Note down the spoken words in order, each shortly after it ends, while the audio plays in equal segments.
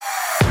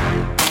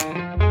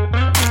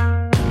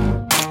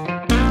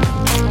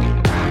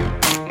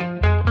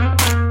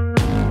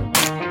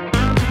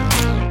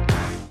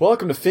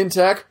Welcome to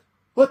FinTech.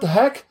 What the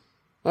heck?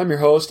 I'm your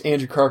host,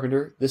 Andrew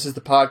Carpenter. This is the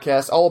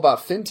podcast all about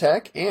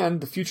FinTech and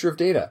the future of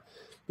data.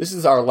 This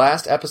is our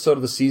last episode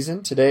of the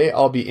season. Today,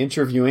 I'll be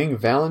interviewing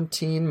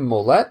Valentine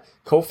Mollett,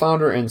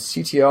 co-founder and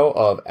CTO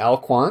of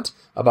Alquant,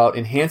 about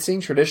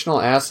enhancing traditional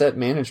asset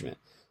management.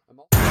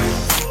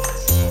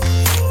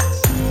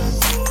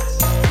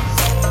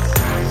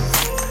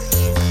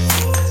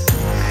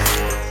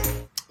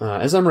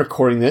 As I'm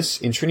recording this,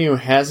 Intrinio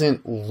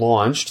hasn't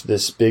launched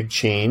this big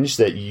change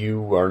that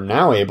you are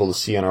now able to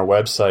see on our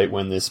website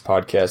when this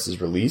podcast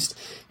is released.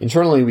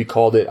 Internally, we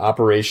called it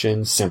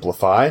Operation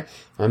Simplify.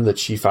 I'm the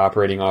Chief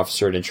Operating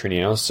Officer at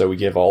Intrinio, so we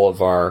give all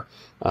of our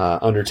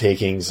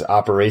undertakings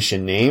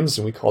operation names,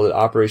 and we called it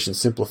Operation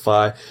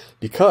Simplify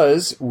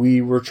because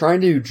we were trying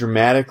to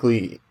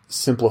dramatically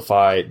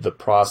simplify the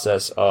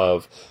process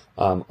of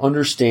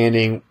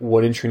understanding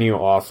what Intrinio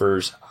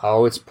offers,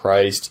 how it's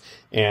priced,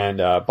 and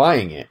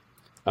buying it.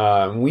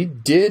 We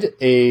did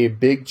a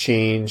big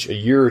change a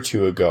year or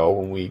two ago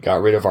when we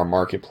got rid of our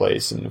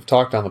marketplace, and we've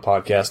talked on the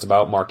podcast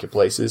about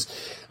marketplaces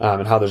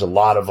and how there's a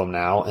lot of them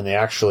now, and they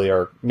actually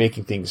are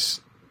making things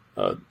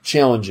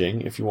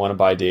challenging if you want to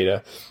buy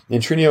data.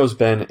 Intrinio has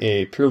been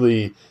a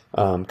purely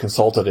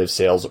consultative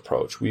sales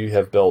approach. We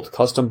have built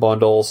custom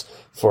bundles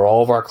for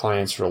all of our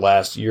clients for the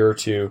last year or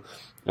two.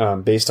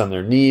 Based on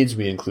their needs,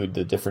 we include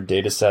the different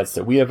data sets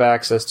that we have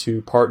access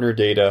to, partner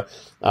data,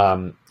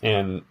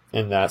 and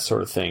that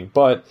sort of thing.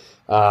 But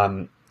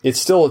it's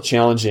still a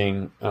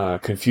challenging,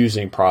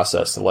 confusing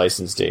process to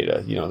license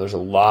data. You know, there's a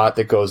lot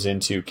that goes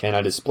into, can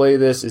I display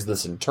this? Is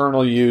this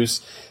internal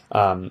use?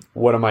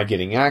 What am I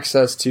getting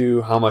access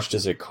to? How much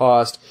does it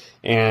cost?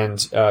 And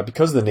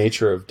because of the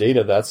nature of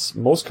data,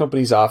 most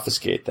companies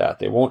obfuscate that.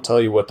 They won't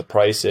tell you what the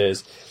price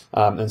is.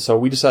 And so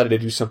we decided to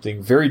do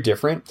something very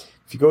different.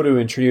 If you go to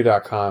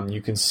Intrinio.com,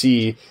 you can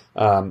see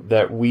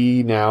that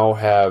we now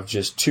have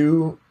just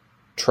two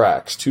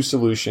tracks, two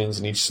solutions,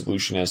 and each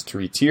solution has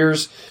three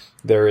tiers.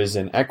 There is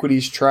an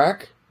equities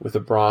track with a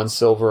bronze,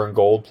 silver, and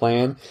gold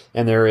plan,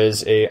 and there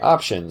is a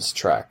options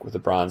track with a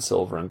bronze,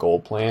 silver, and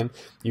gold plan.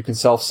 You can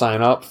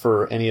self-sign up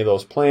for any of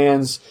those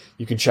plans.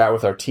 You can chat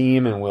with our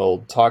team, and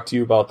we'll talk to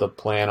you about the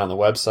plan on the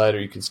website, or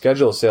you can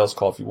schedule a sales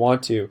call if you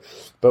want to.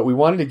 But we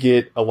wanted to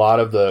get a lot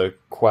of the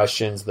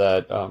questions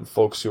that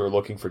folks who are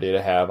looking for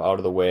data have out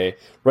of the way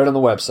right on the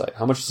website.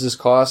 How much does this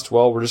cost?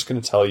 Well, we're just going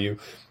to tell you.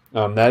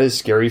 That is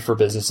scary for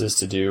businesses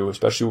to do,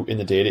 especially in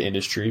the data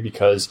industry,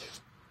 because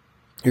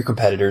your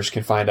competitors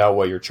can find out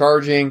what you're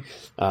charging.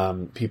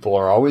 People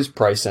are always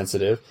price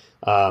sensitive,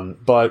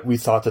 but we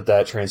thought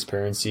that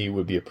transparency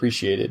would be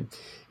appreciated.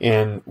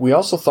 And we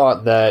also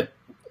thought that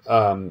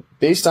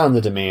based on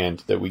the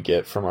demand that we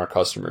get from our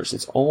customers,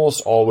 it's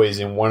almost always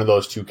in one of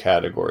those two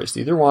categories.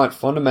 They either want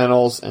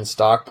fundamentals and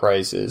stock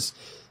prices,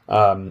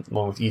 along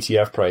with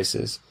ETF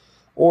prices,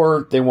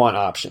 or they want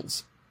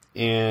options.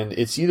 And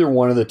it's either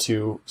one of the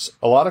two.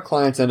 A lot of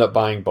clients end up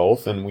buying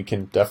both, and we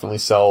can definitely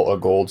sell a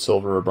gold,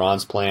 silver, or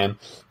bronze plan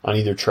on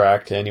either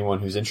track to anyone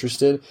who's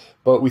interested.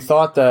 But we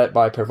thought that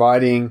by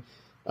providing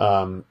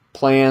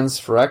plans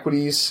for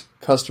equities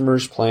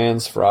customers,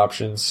 plans for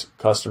options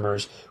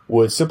customers,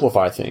 would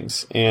simplify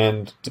things.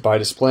 And by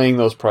displaying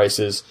those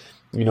prices,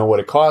 you know what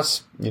it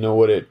costs,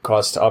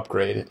 to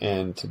upgrade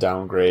and to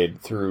downgrade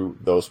through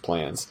those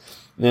plans.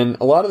 And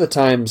a lot of the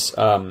times,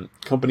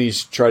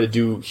 companies try to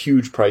do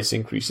huge price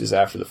increases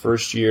after the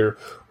first year,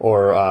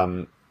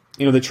 or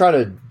they try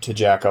to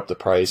jack up the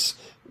price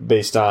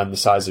based on the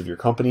size of your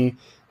company.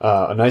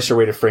 A nicer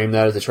way to frame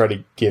that is they try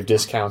to give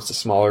discounts to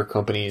smaller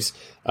companies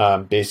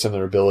based on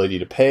their ability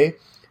to pay.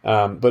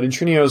 But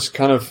Intrinio's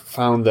kind of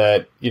found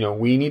that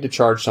we need to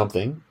charge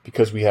something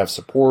because we have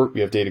support,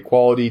 we have data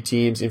quality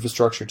teams,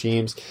 infrastructure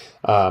teams,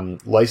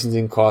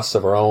 licensing costs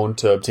of our own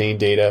to obtain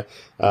data.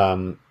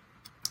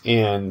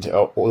 And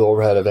the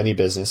overhead of any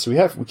business. So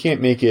we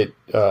can't make it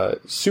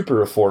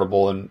super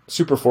affordable, and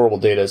super affordable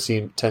data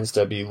tends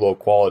to be low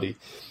quality.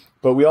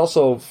 But we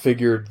also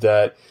figured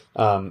that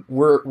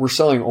we're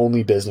selling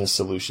only business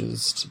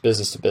solutions,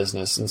 business to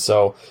business, and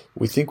so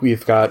we think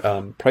we've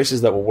got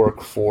prices that will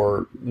work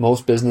for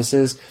most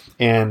businesses,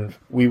 and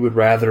we would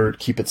rather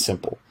keep it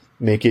simple,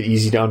 make it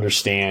easy to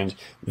understand,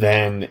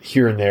 than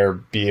here and there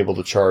be able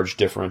to charge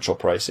differential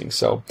pricing.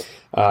 So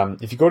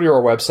if you go to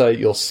our website,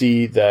 you'll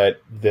see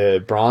that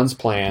the bronze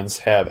plans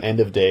have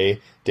end-of-day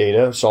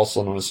data. It's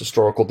also known as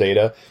historical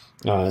data.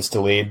 It's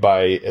delayed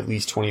by at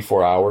least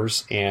 24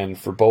 hours. And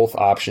for both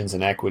options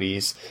and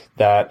equities,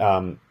 that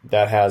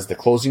has the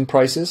closing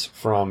prices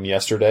from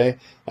yesterday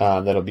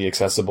that'll be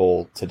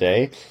accessible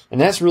today.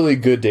 And that's really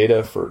good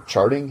data for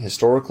charting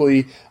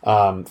historically,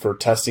 for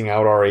testing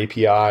out our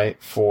API,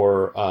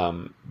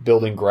 for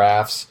building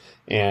graphs,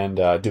 and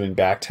doing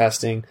back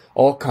testing,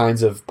 all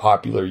kinds of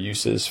popular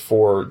uses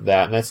for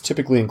that. And that's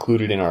typically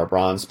included in our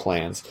bronze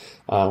plans,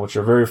 which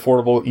are very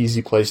affordable,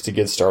 easy place to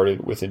get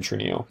started with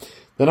Intrinio.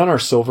 Then on our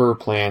silver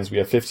plans, we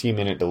have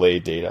 15-minute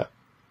delayed data.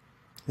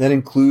 That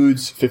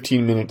includes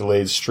 15-minute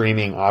delayed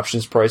streaming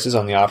options prices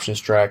on the options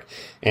track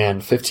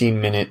and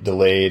 15-minute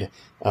delayed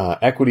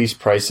equities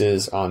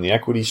prices on the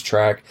equities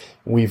track.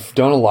 We've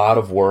done a lot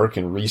of work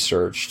and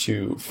research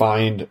to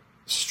find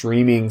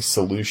streaming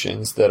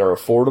solutions that are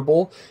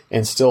affordable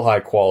and still high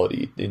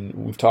quality. And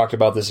we've talked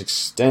about this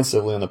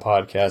extensively on the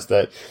podcast,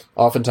 that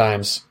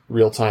oftentimes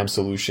real-time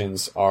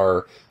solutions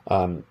are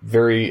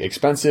very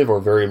expensive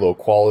or very low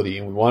quality.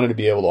 And we wanted to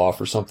be able to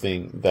offer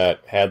something that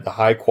had the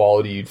high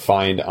quality you'd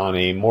find on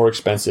a more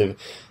expensive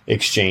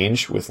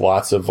exchange with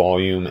lots of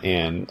volume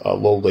and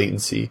low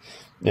latency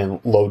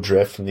and low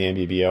drift from the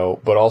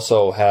NBBO, but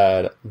also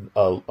had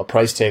a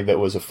price tag that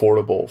was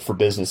affordable for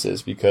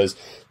businesses, because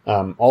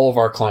all of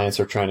our clients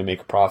are trying to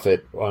make a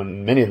profit,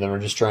 and many of them are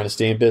just trying to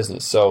stay in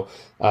business. So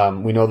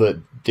we know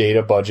that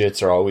data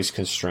budgets are always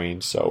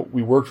constrained. So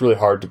we worked really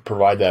hard to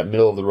provide that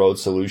middle of the road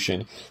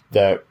solution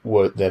that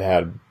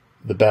had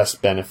the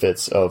best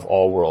benefits of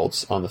all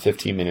worlds on the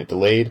 15-minute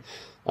delayed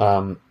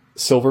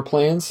silver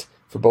plans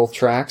for both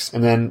tracks,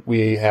 and then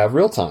we have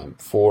real time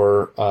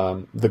for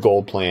the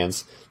gold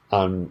plans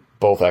on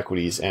both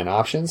equities and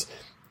options.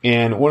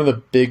 And one of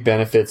the big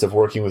benefits of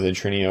working with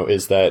Intrinio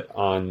is that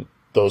on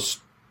those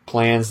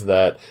plans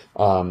that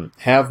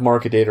have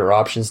market data or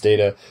options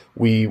data,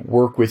 we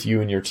work with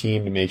you and your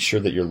team to make sure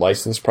that you're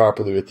licensed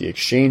properly with the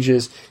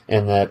exchanges,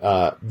 and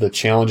that the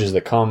challenges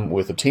that come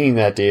with obtaining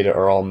that data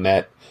are all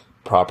met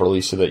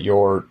properly, so that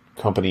your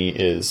company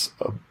is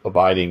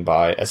abiding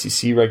by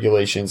SEC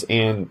regulations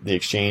and the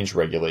exchange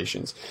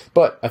regulations.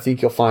 But I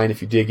think you'll find,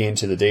 if you dig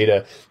into the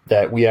data,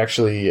 that we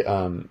actually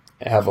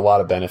have a lot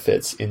of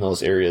benefits in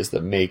those areas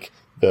that make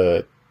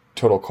the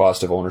total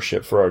cost of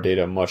ownership for our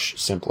data much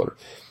simpler.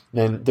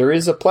 Then there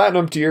is a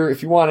platinum tier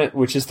if you want it,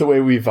 which is the way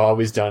we've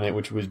always done it,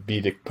 which would be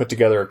to put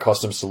together a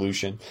custom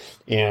solution.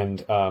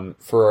 And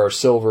for our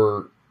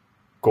silver,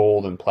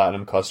 gold, and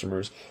platinum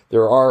customers,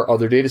 there are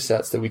other data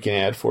sets that we can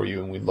add for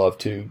you, and we'd love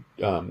to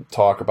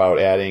talk about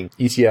adding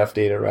ETF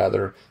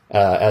data,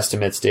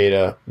 estimates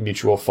data,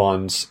 mutual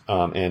funds,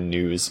 and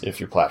news if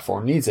your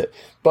platform needs it.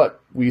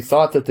 But we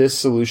thought that this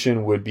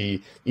solution would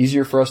be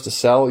easier for us to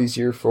sell,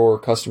 easier for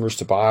customers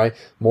to buy,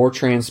 more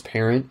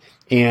transparent,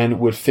 and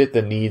would fit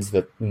the needs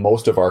that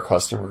most of our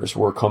customers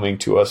were coming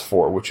to us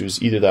for, which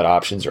was either that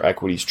options or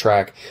equities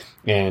track.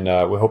 And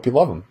we hope you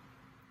love them.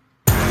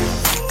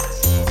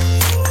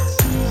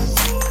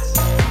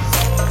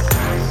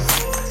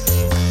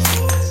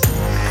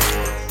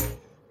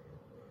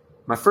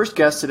 My first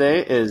guest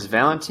today is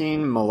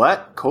Valentin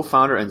Millet,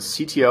 co-founder and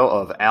CTO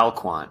of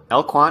Allquant.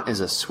 Allquant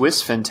is a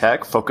Swiss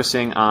fintech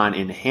focusing on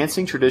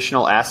enhancing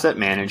traditional asset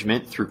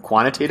management through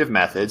quantitative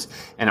methods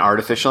and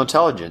artificial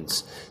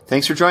intelligence.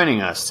 Thanks for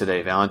joining us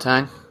today,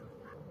 Valentin.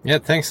 Yeah,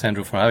 thanks,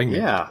 Andrew, for having me.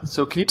 Yeah.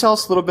 So can you tell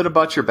us a little bit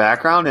about your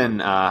background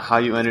and how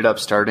you ended up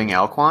starting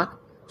Allquant?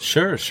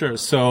 Sure.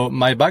 So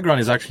my background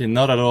is actually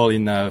not at all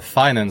in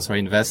finance or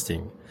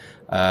investing.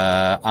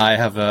 I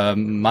have a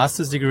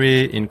master's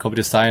degree in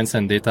computer science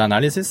and data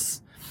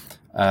analysis.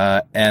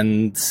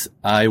 And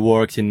I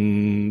worked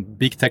in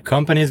big tech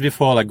companies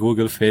before, like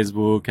Google,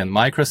 Facebook, and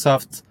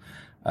Microsoft.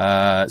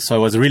 So I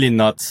was really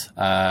not,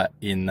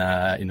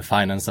 in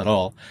finance at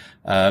all.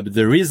 But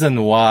the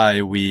reason why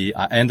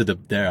I ended up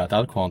there at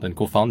Allquant and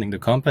co-founding the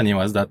company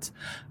was that,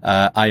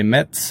 I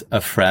met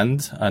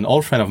an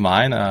old friend of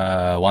mine,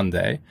 one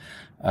day,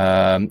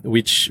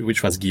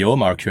 which was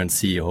Guillaume, our current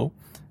CEO.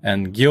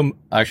 And Guillaume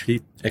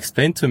actually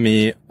explained to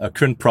me a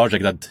current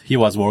project that he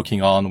was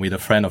working on with a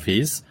friend of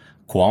his,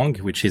 Quang,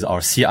 which is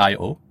our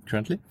CIO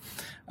currently.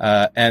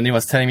 And he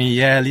was telling me,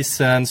 yeah,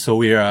 listen, so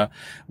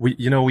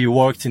we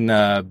worked in,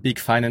 big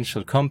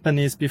financial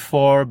companies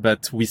before,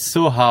 but we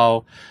saw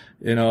how,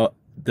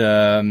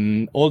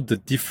 all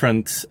the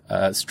different,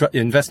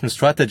 investment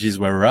strategies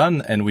were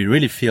run, and we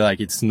really feel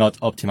like it's not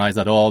optimized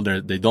at all.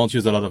 They don't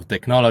use a lot of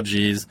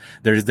technologies.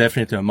 There is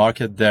definitely a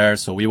market there.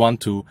 So we want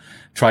to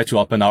try to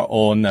open our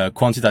own,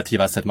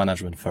 quantitative asset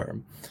management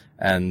firm.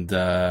 And,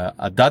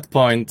 at that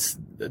point,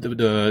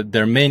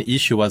 their main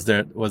issue was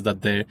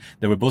that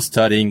they were both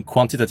studying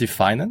quantitative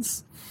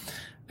finance,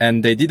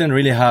 and they didn't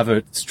really have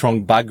a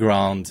strong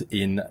background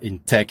in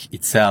tech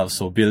itself.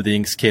 So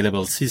building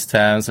scalable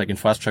systems like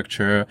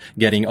infrastructure,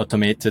 getting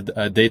automated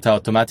data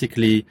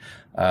automatically.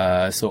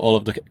 So all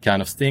of the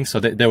kind of things. So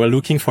they were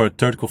looking for a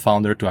third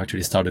co-founder to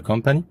actually start a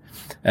company.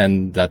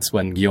 And that's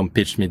when Guillaume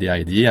pitched me the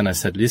idea. And I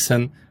said,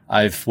 listen,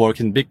 I've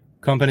worked in big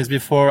companies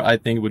before. I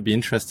think it would be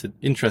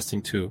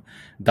interesting to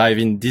dive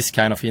in this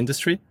kind of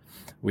industry,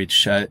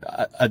 which at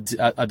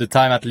the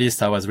time, at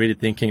least, I was really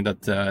thinking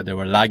that they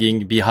were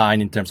lagging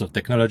behind in terms of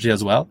technology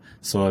as well.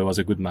 So it was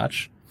a good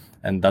match.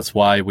 And that's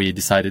why we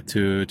decided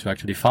to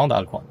actually found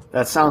Alquant.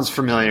 That sounds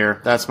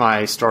familiar. That's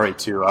my story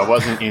too. I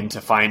wasn't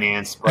into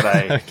finance, but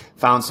I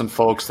found some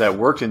folks that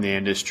worked in the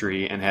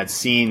industry and had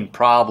seen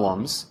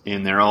problems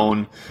in their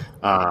own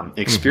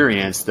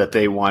experience that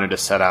they wanted to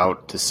set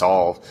out to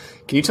solve.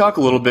 Can you talk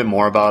a little bit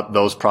more about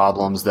those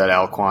problems that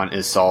Alquant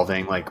is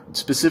solving? Like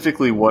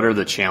specifically, what are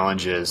the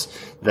challenges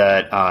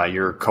that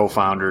your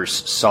co-founders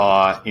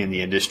saw in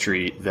the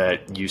industry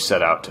that you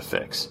set out to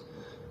fix?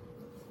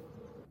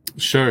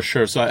 Sure.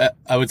 So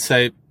I would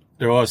say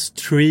there was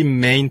three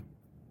main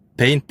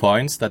pain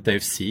points that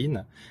they've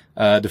seen.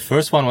 The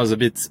first one was a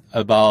bit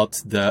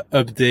about the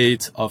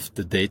update of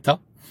the data.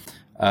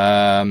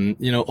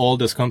 All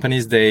those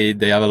companies, they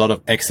have a lot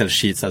of Excel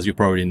sheets, as you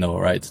probably know,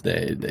 right?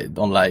 They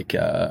don't like,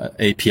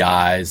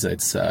 APIs.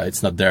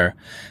 It's not their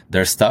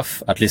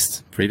stuff, at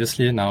least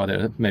previously. Now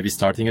they're maybe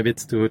starting a bit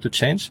to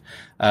change.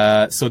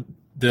 So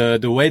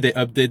the way they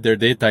update their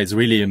data is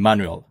really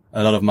manual.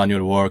 A lot of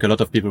manual work, a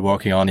lot of people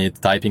working on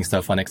it, typing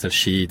stuff on Excel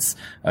sheets,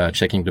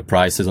 checking the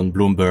prices on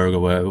Bloomberg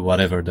or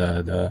whatever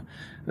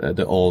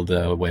the old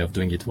way of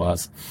doing it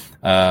was.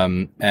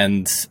 So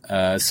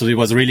it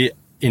was really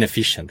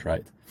inefficient,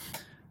 right?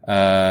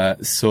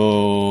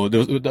 So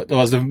that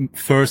was the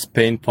first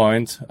pain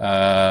point,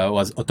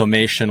 was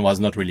automation was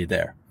not really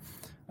there.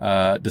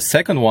 The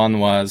second one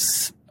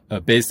was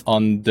based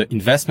on the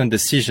investment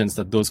decisions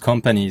that those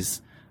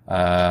companies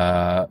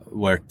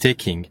were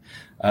taking.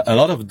 A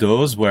lot of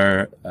those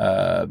were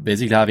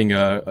basically having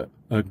a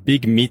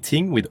big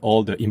meeting with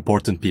all the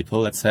important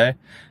people, let's say,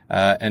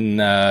 and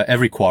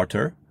every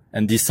quarter,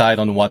 and decide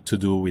on what to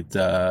do with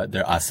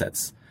their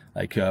assets.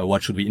 Like,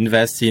 what should we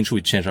invest in? Should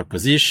we change our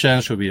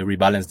position? Should we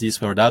rebalance this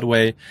way or that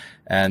way?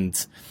 And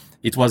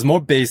it was more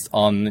based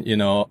on,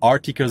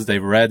 articles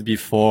they've read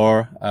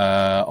before,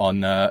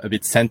 on a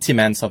bit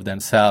sentiments of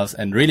themselves,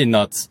 and really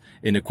not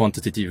in a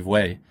quantitative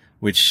way,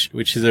 which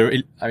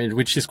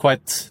is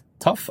quite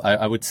tough,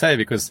 I would say,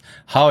 because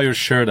how are you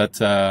sure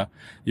that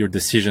your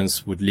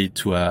decisions would lead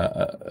to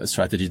a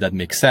strategy that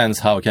makes sense?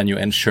 How can you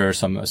ensure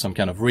some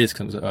kind of risk,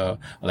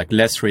 like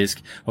less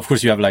risk? Of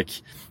course, you have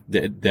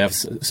they have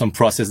some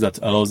process that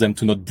allows them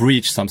to not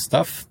breach some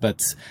stuff,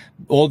 but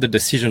all the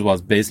decisions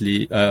was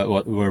basically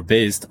were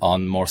based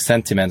on more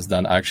sentiments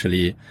than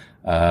actually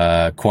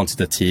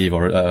quantitative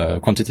or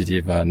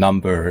quantitative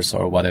numbers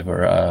or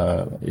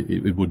whatever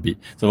it would be.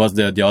 So it was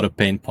the other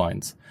pain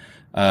point.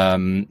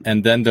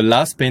 And then the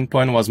last pain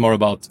point was more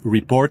about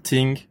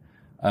reporting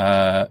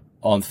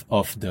of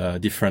the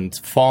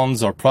different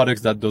funds or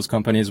products that those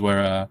companies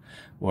were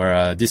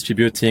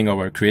distributing or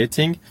were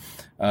creating.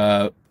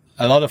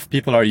 A lot of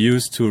people are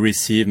used to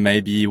receive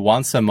maybe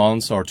once a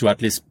month, or to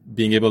at least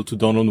being able to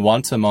download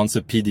once a month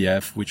a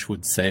PDF which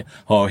would say,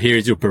 oh, here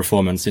is your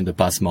performance in the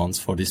past months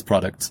for this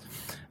product.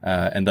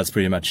 And that's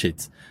pretty much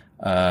it.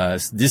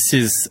 This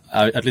is,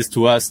 at least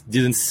to us,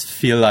 didn't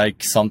feel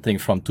like something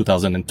from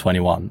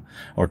 2021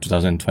 or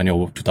 2020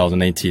 or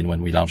 2018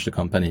 when we launched the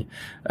company.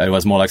 It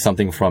was more like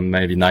something from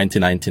maybe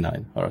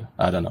 1999 or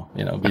I don't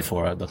know,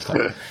 before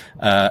 .com.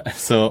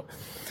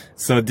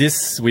 So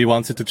this we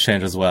wanted to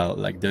change as well.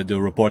 Like the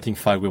reporting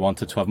file, we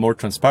wanted to have more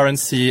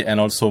transparency and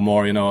also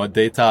more,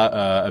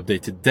 data,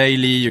 updated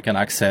daily. You can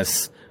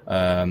access,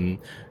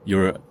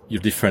 your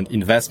different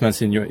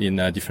investments in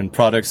different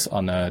products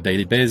on a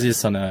daily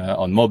basis,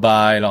 on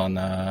mobile,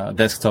 on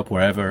desktop,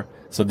 wherever.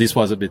 So this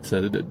was a bit,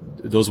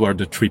 those were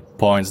the 3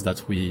 points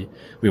that we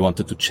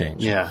wanted to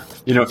change. Yeah.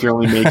 If you're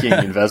only making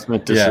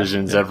investment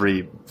decisions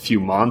every few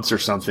months or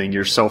something,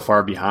 you're so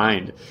far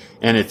behind.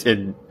 And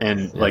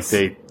yes. Like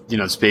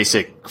it's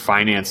basic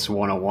finance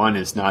 101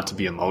 is not to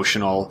be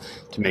emotional,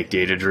 to make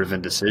data-driven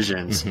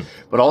decisions. Mm-hmm.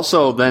 But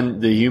also then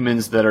the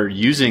humans that are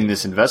using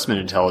this investment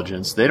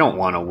intelligence, they don't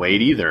want to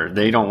wait either.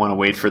 They don't want to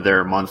wait for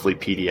their monthly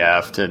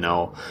PDF to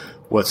know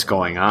what's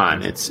going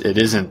on. It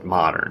isn't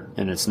modern,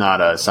 and it's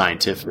not a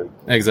scientific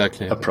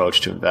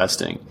approach to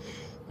investing.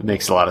 It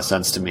makes a lot of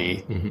sense to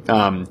me.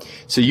 Mm-hmm.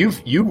 So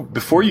you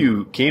before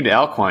you came to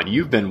Alquant,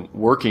 you've been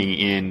working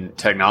in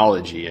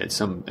technology at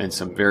some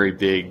very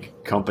big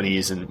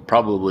companies, and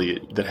probably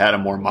that had a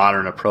more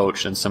modern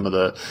approach than some of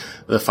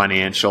the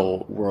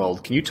financial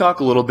world. Can you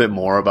talk a little bit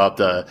more about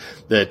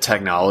the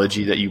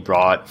technology that you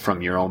brought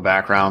from your own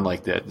background,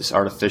 like this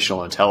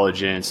artificial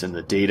intelligence and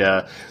the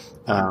data?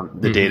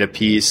 Data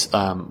piece.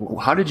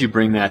 How did you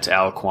bring that to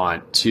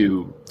Alquant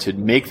to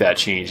make that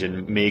change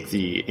and make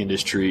the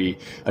industry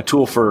a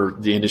tool for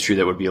the industry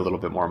that would be a little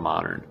bit more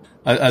modern?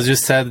 As you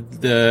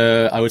said,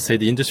 I would say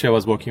the industry I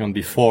was working on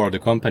before, the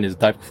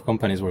type of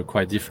companies were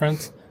quite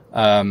different.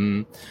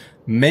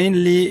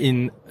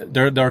 Mainly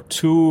there are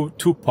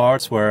two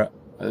parts where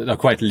are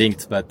quite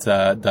linked, but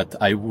that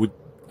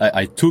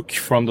I took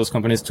from those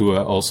companies to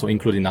also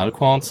include in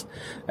Alquant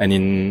and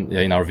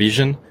in our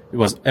vision. It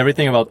was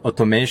everything about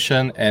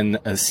automation and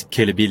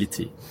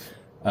scalability.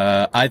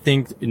 I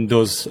think in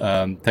those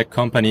tech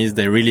companies,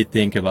 they really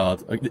think about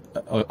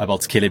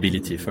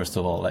scalability, first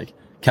of all. Like,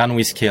 can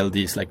we scale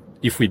this? Like,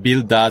 if we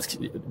build that,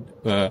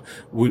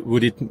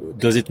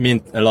 does it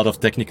mean a lot of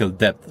technical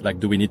depth? Like,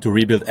 do we need to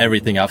rebuild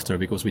everything after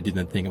because we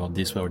didn't think about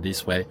this way or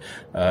this way?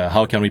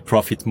 How can we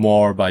profit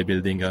more by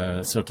building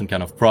a certain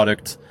kind of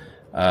product?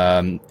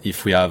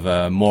 If we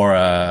have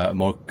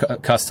more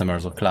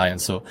customers or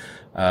clients. So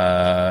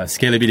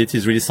scalability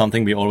is really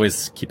something we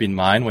always keep in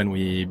mind when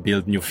we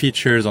build new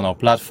features on our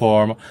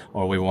platform,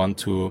 or we want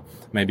to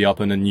maybe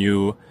open a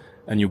new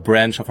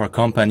branch of our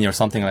company or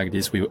something like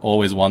this. We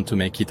always want to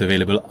make it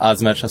available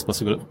as much as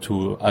possible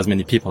to as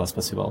many people as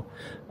possible.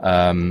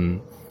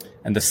 And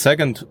the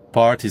second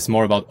part is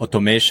more about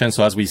automation.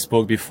 So as we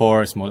spoke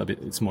before, it's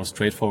more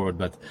straightforward,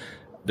 but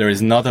there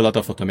is not a lot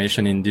of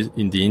automation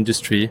in the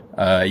industry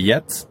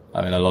yet.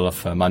 I mean, a lot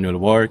of manual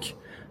work.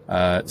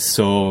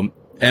 So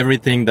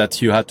everything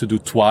that you had to do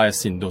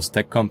twice in those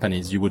tech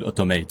companies, you would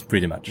automate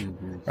pretty much,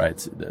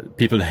 right?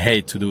 People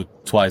hate to do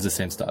twice the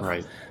same stuff.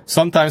 Right.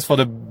 Sometimes for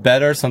the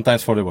better,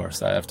 sometimes for the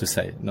worse, I have to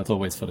say. Not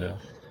always for the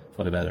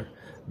better.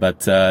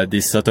 But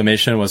this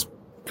automation was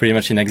pretty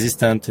much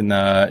inexistent in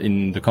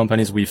the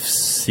companies we've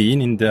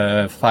seen in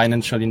the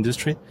financial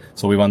industry.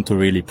 So we want to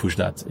really push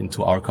that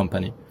into our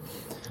company.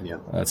 Yeah,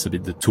 that's a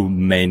bit the two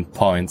main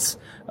points.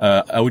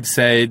 I would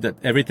say that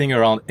everything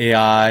around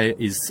AI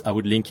I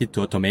would link it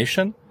to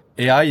automation.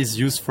 AI is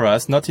used for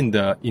us, not in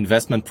the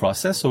investment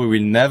process. So we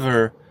will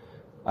never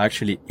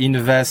actually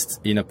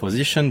invest in a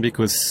position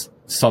because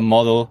some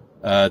model,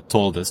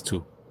 told us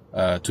to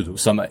do.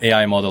 Some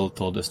AI model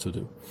told us to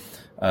do.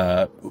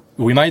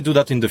 We might do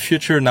that in the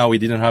future. Now we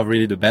didn't have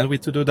really the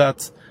bandwidth to do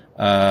that.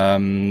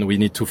 We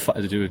need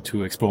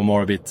to explore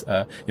more a bit,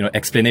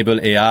 explainable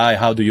AI.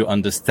 How do you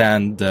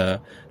understand the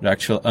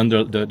actual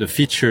the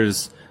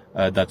features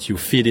that you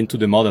feed into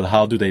the model?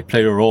 How do they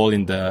play a role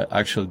in the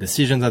actual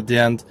decisions at the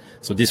end?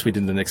 So this we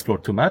didn't explore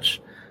too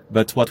much.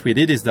 But what we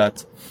did is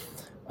that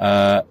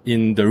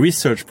in the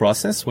research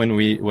process, when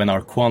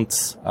our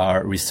quants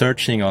are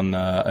researching on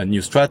a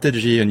new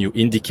strategy, a new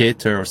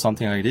indicator, or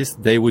something like this,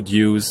 they would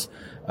use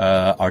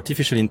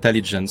artificial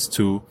intelligence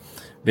to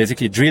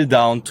basically drill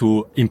down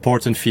to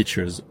important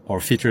features or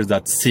features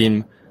that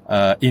seem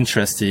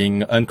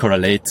interesting,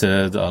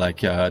 uncorrelated, or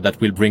like that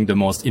will bring the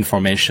most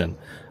information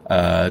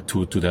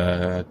to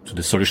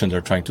the solution they're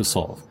trying to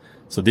solve.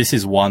 So this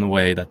is one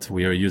way that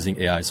we are using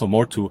AI. So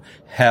more to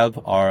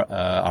help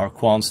our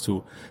quants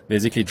to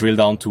basically drill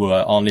down to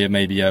only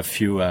maybe a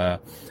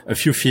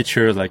few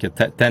features, like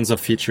tens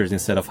of features,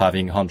 instead of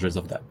having hundreds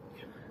of them.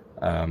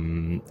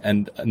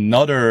 And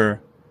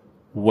another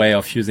way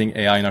of using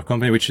AI in our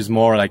company, which is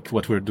more like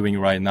what we're doing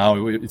right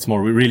now. It's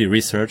more really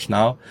research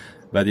now,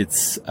 but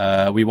it's,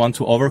 we want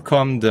to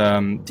overcome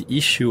the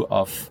issue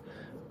of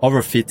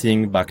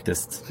overfitting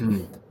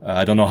backtests.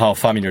 I don't know how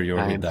familiar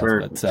you're with that,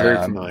 but, very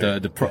familiar.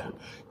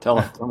 Tell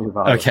me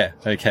about it.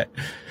 Okay.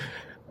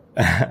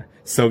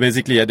 So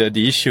basically,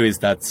 the issue is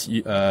that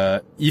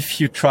if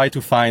you try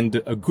to find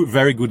a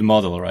very good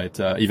model, right?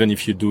 Even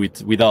if you do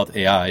it without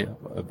AI,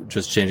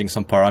 just changing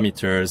some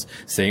parameters,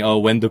 saying, oh,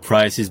 when the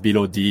price is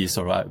below this,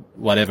 or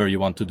whatever you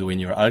want to do in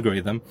your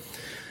algorithm,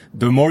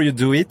 the more you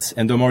do it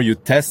and the more you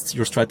test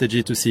your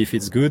strategy to see if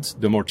it's good,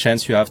 the more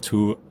chance you have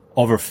to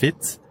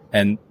overfit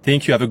and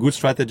think you have a good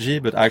strategy,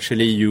 but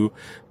actually you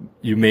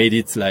made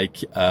it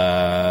like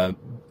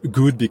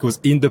good because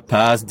in the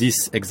past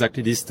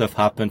exactly this stuff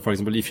happened. For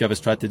example, if you have a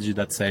strategy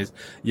that says,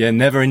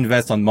 never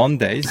invest on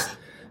Mondays,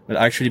 but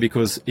actually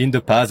because in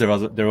the past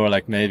there were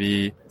like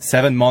maybe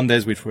 7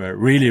 Mondays which were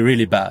really,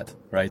 really bad,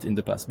 right, in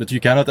the past. But you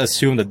cannot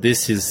assume that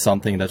this is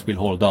something that will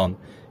hold on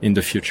in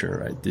the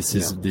future, right? This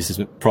is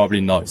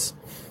probably noise,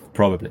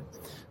 probably.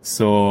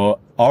 So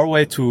our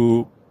way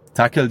to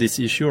tackle this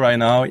issue right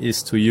now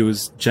is to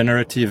use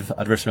generative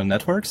adversarial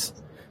networks.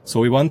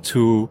 So we want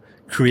to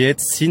create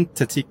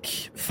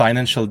synthetic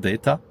financial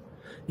data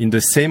in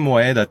the same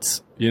way that,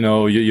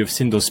 you've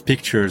seen those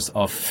pictures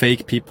of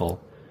fake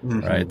people,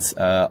 right,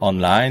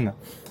 online.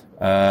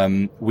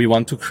 We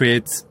want to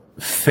create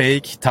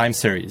fake time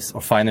series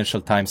or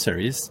financial time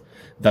series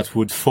that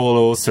would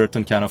follow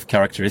certain kind of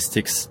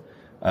characteristics.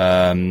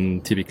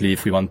 Typically,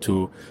 if we want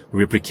to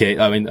replicate,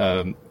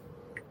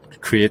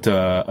 create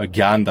a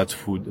GAN that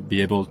would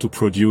be able to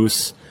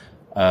produce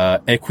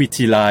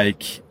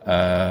equity-like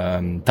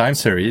time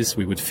series,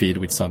 we would feed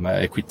with some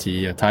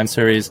equity time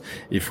series.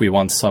 If we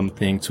want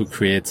something to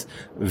create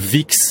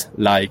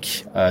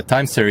VIX-like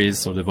time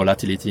series, or the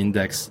volatility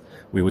index,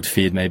 we would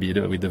feed maybe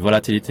with the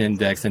volatility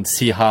index and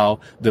see how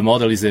the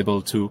model is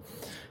able to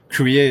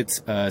create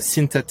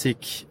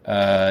synthetic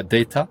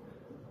data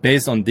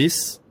based on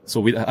this. So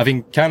with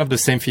having kind of the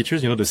same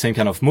features, the same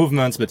kind of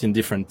movements, but in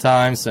different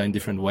times, in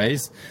different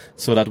ways,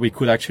 so that we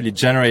could actually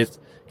generate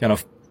kind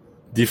of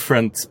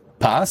different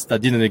paths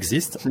that didn't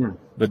exist,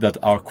 but that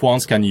our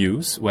quants can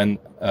use when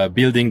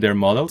building their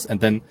models, and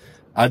then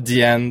at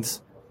the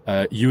end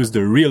use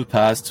the real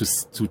path to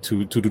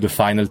do the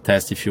final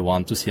test if you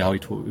want to see how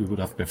it would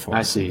have performed.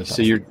 I see.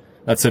 So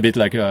that's a bit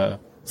like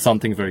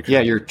something very cool.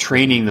 Yeah, you're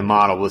training the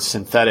model with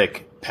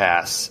synthetic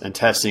paths and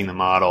testing the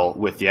model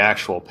with the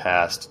actual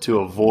paths to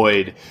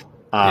avoid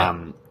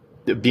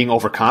being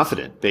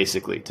overconfident,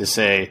 basically, to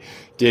say,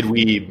 did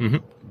we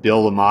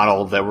build a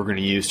model that we're going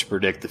to use to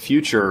predict the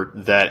future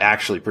that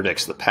actually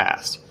predicts the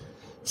past?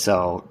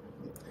 So,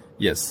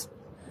 yes.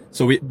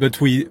 So when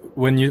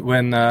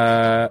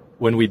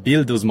we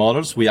build those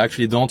models, we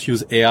actually don't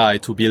use AI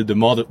to build the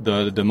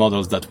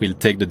models that will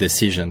take the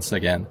decisions.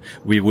 Again,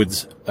 we would,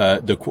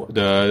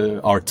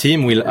 our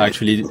team will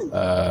actually,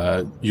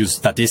 use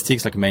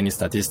statistics, like mainly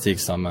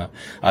statistics, some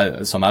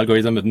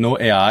algorithm, but no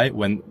AI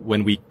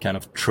when we kind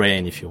of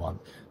train, if you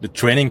want. The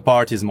training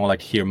part is more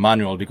like here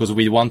manual, because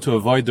we want to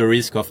avoid the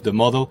risk of the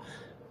model,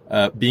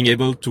 being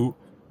able to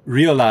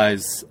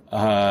realize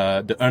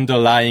the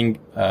underlying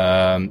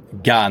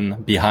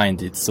GAN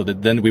behind it, so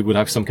that then we would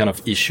have some kind of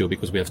issue,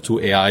 because we have two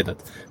AI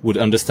that would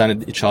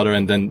understand each other,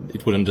 and then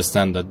it would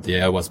understand that the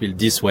AI was built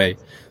this way.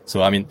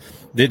 So I mean,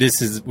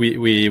 this is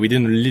we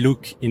didn't really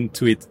look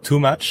into it too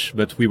much,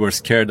 but we were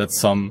scared that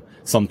some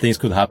things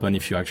could happen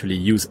if you actually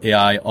use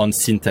AI on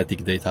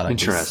synthetic data like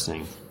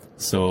interesting. This.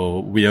 So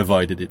we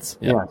avoided it.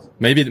 Yeah.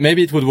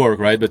 Maybe it would work,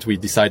 right? But we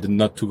decided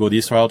not to go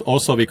this route,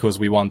 also because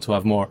we want to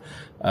have more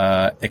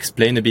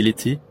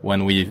explainability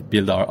when we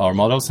build our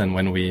models, and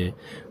when we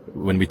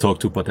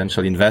talk to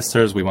potential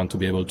investors, we want to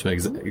be able to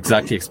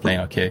exactly explain,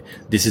 okay,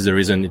 this is the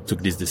reason it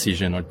took this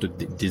decision or took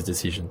this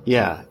decision.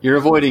 Yeah. You're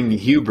avoiding the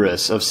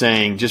hubris of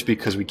saying, just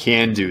because we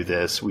can do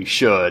this, we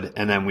should,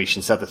 and then we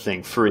should set the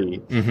thing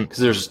free. Because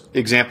there's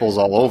examples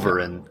all over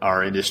in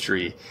our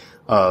industry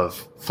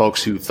of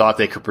folks who thought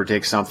they could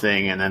predict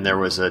something, and then there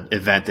was an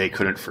event they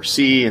couldn't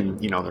foresee, and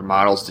their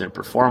models didn't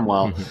perform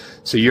well.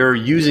 So you're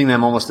using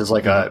them almost as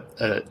like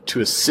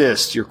to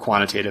assist your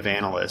quantitative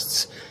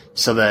analysts,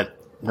 so that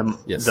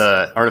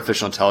the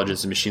artificial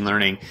intelligence and machine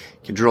learning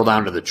can drill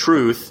down to the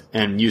truth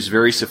and use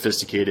very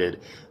sophisticated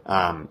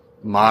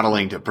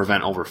modeling to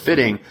prevent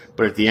overfitting.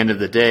 But at the end of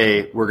the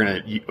day, we're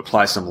going to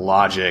apply some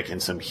logic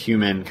and some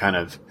human kind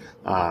of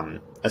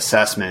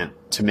assessment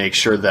to make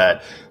sure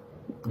that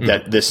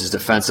this is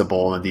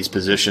defensible, and these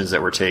positions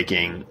that we're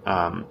taking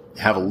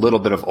have a little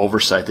bit of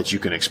oversight that you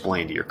can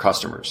explain to your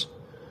customers.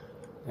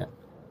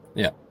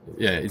 Yeah.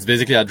 It's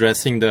basically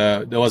addressing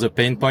there was a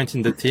pain point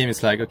in the team.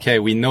 It's like, okay,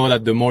 we know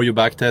that the more you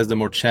backtest, the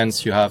more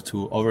chance you have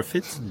to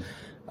overfit.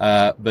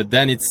 But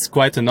then it's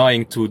quite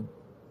annoying to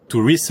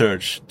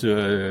research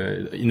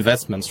the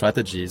investment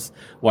strategies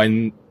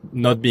while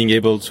not being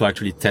able to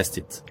actually test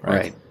it.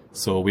 Right.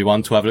 So we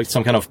want to have like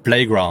some kind of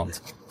playground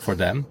for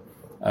them.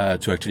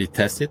 To actually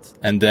test it,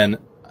 and then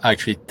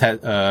actually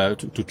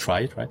to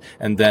try it, right?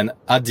 And then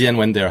at the end,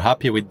 when they're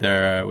happy with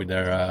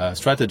their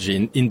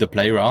strategy in the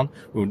playground,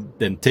 we would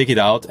then take it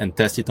out and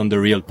test it on the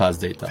real past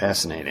data.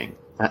 Fascinating.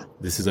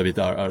 This is a bit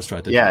our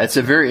strategy. Yeah, it's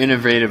a very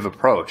innovative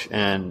approach,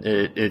 and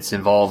it's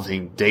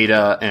involving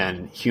data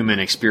and human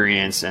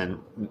experience and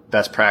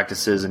best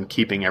practices, and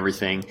keeping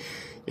everything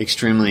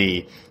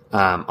extremely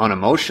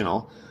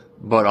unemotional,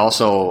 but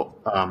also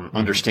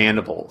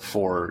understandable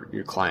for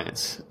your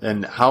clients.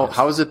 And how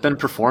has it been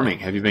performing?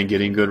 Have you been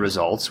getting good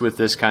results with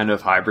this kind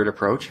of hybrid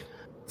approach?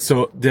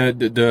 So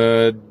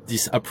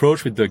this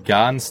approach with the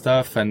GAN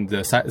stuff and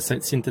the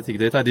synthetic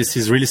data, this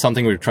is really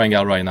something we're trying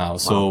out right now.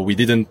 So we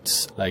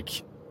didn't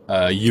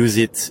use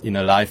it in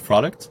a live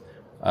product.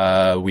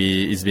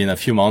 It's been a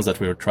few months that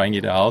we were trying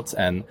it out,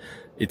 and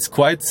it's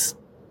quite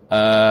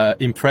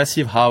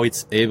impressive how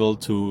it's able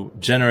to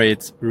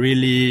generate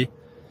really,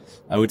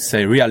 I would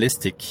say,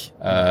 realistic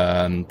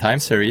time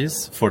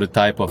series for the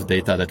type of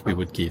data that we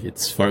would give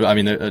it.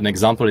 An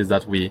example is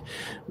that we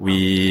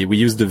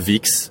use the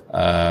VIX,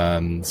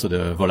 so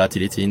the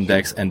volatility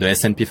index, and the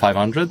S&P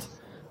 500,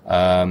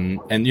 and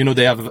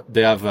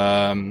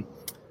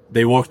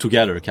they work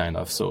together kind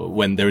of. So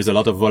when there is a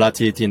lot of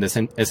volatility in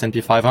the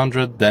S&P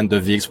 500, then the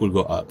VIX will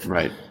go up.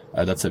 Right.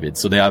 That's a bit.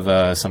 So they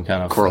have some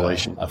kind of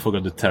correlation. I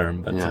forgot the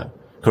term, but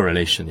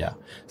correlation. Yeah.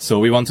 So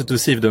we wanted to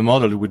see if the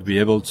model would be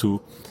able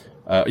to.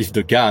 If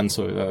the GAN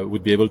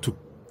would be able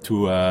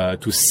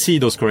to see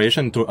those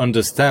correlations, to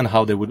understand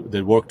how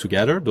they work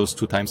together, those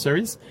two time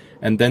series,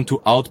 and then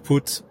to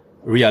output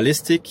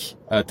realistic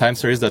time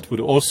series that would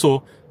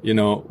also,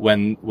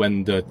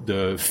 when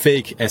the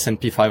fake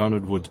S&P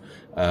 500 would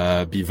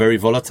be very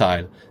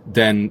volatile,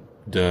 then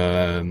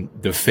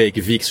the fake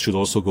VIX should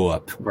also go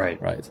up.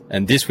 Right.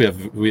 And this we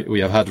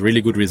have had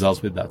really good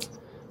results with that.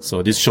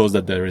 So this shows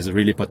that there is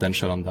really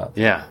potential on that.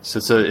 Yeah. So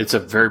it's a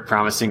very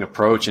promising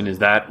approach. And is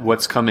that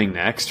what's coming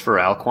next for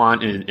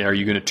Alquant? And are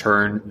you going to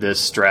turn this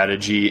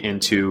strategy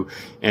into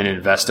an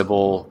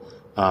investable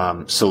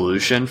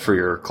solution for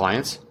your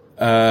clients?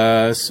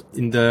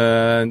 In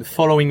the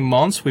following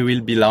months, we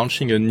will be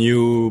launching a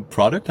new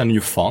product, a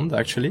new fund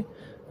actually,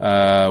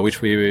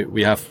 which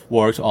we have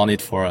worked on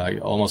it for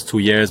almost 2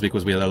 years,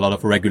 because we had a lot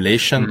of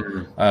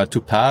regulation to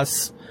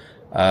pass.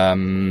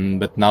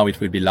 But now it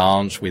will be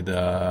launched with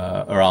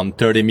around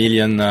 30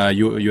 million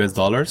US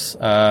dollars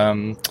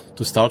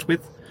to start with,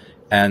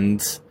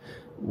 and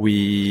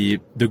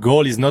the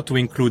goal is not to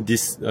include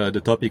this the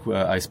topic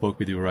I spoke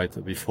with you right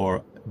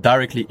before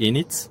directly in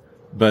it,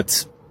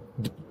 but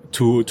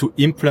to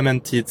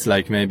implement it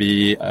like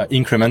maybe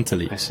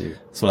incrementally. I see.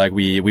 So like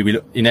we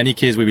will, in any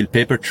case, we will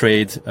paper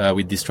trade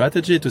with this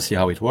strategy to see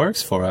how it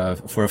works for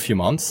a few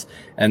months.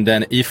 And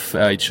then if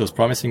it shows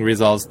promising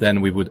results,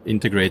 then we would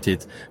integrate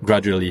it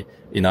gradually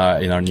in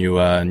our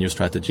new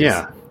strategies.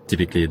 Yeah.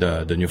 Typically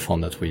the new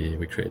fund that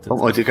we created.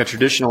 Like a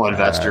traditional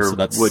investor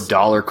would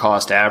dollar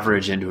cost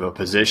average into a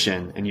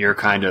position, and you're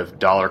kind of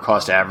dollar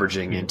cost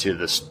averaging into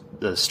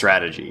the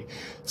strategy,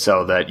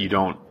 so that you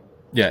don't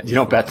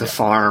bet the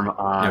farm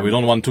on. We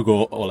don't want to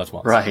go all at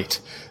once. Right.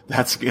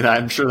 That's good.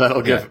 I'm sure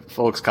that'll give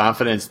folks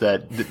confidence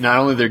that not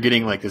only they're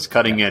getting like this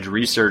cutting edge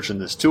research in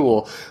this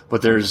tool,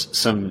 but there's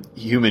some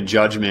human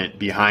judgment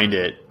behind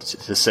it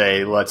to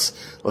say, let's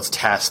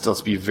test,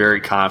 let's be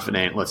very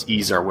confident, let's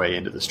ease our way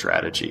into the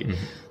strategy.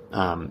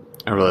 I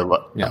really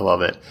I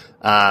love it.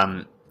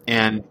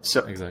 And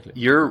so exactly.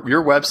 Your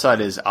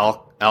website is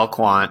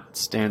Alquant,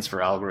 stands for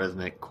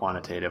algorithmic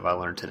quantitative, I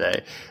learned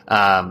today.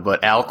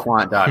 But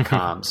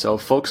alquant.com. So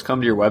if folks come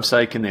to your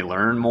website, can they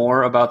learn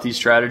more about these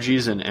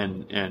strategies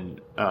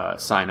and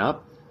sign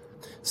up?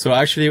 So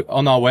actually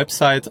on our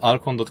website,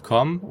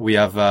 alquant.com, we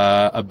have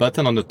a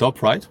button on the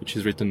top right, which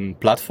is written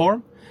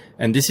platform.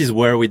 And this is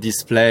where we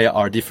display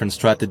our different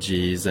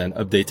strategies and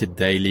update it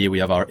daily. We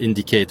have our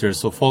indicators.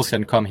 So folks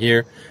can come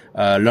here,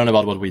 learn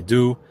about what we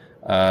do,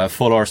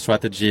 follow our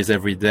strategies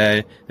every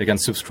day. They can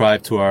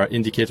subscribe to our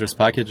indicators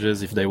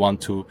packages if they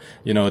want to,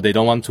 they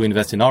don't want to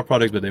invest in our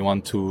product, but they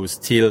want to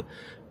still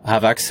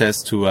have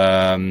access to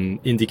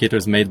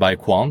indicators made by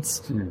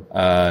quants.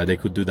 They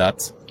could do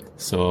that.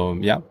 So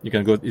you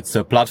can go, it's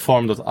a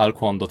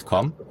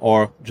platform.alquant.com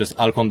or just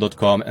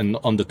alquant.com and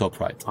on the top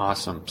right.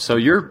 Awesome. So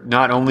you're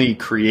not only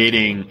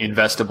creating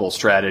investable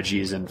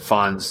strategies and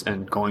funds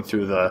and going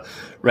through the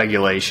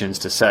regulations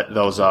to set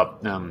those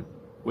up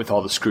with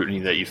all the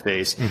scrutiny that you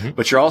face,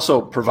 but you're also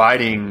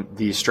providing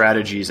these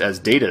strategies as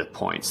data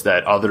points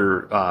that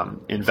other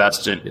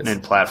investment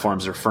in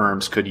platforms or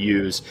firms could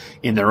use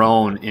in their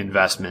own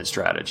investment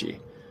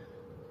strategy.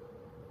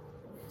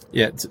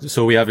 Yeah,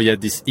 so we have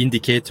this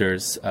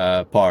indicators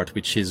part,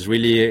 which is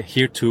really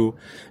here to,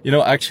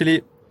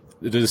 actually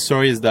the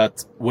story is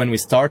that when we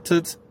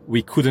started,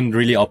 we couldn't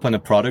really open a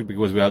product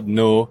because we had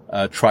no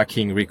track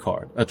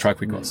record.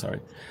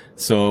 Sorry.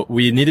 So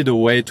we needed a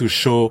way to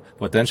show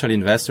potential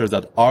investors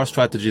that our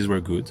strategies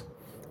were good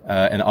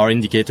and our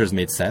indicators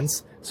made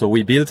sense. So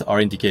we built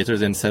our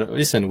indicators and said,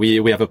 listen, we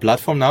have a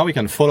platform now. We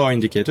can follow our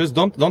indicators.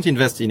 Don't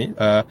invest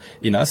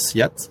in us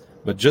yet,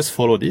 but just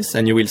follow this,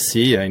 and you will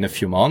see in a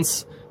few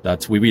months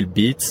that we will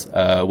beat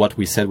what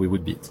we said we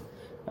would beat.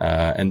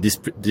 And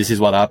this is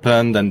what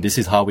happened, and this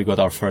is how we got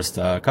our first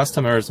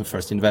customers and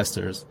first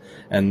investors.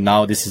 And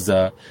now this is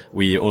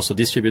we also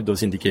distribute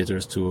those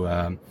indicators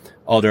to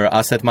other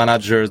asset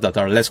managers that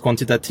are less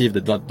quantitative,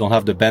 that don't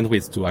have the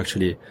bandwidth to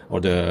actually,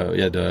 or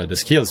the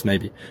skills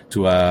maybe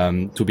to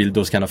build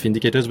those kind of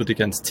indicators, but you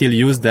can still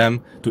use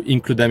them to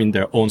include them in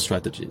their own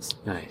strategies.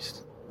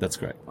 Nice. That's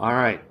great. All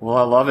right. Well,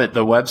 I love it.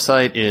 The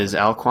website is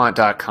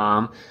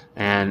alquant.com.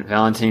 And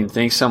Valentin,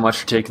 thanks so much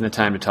for taking the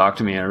time to talk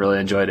to me. I really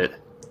enjoyed it.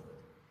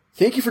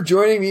 Thank you for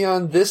joining me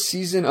on this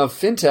season of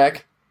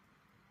FinTech.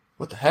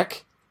 What the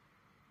heck?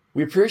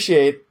 We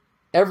appreciate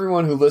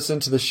everyone who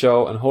listened to the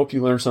show and hope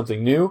you learned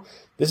something new.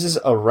 This is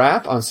a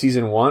wrap on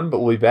season 1, but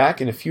we'll be back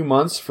in a few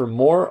months for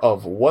more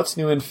of What's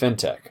New in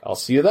FinTech. I'll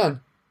see you then.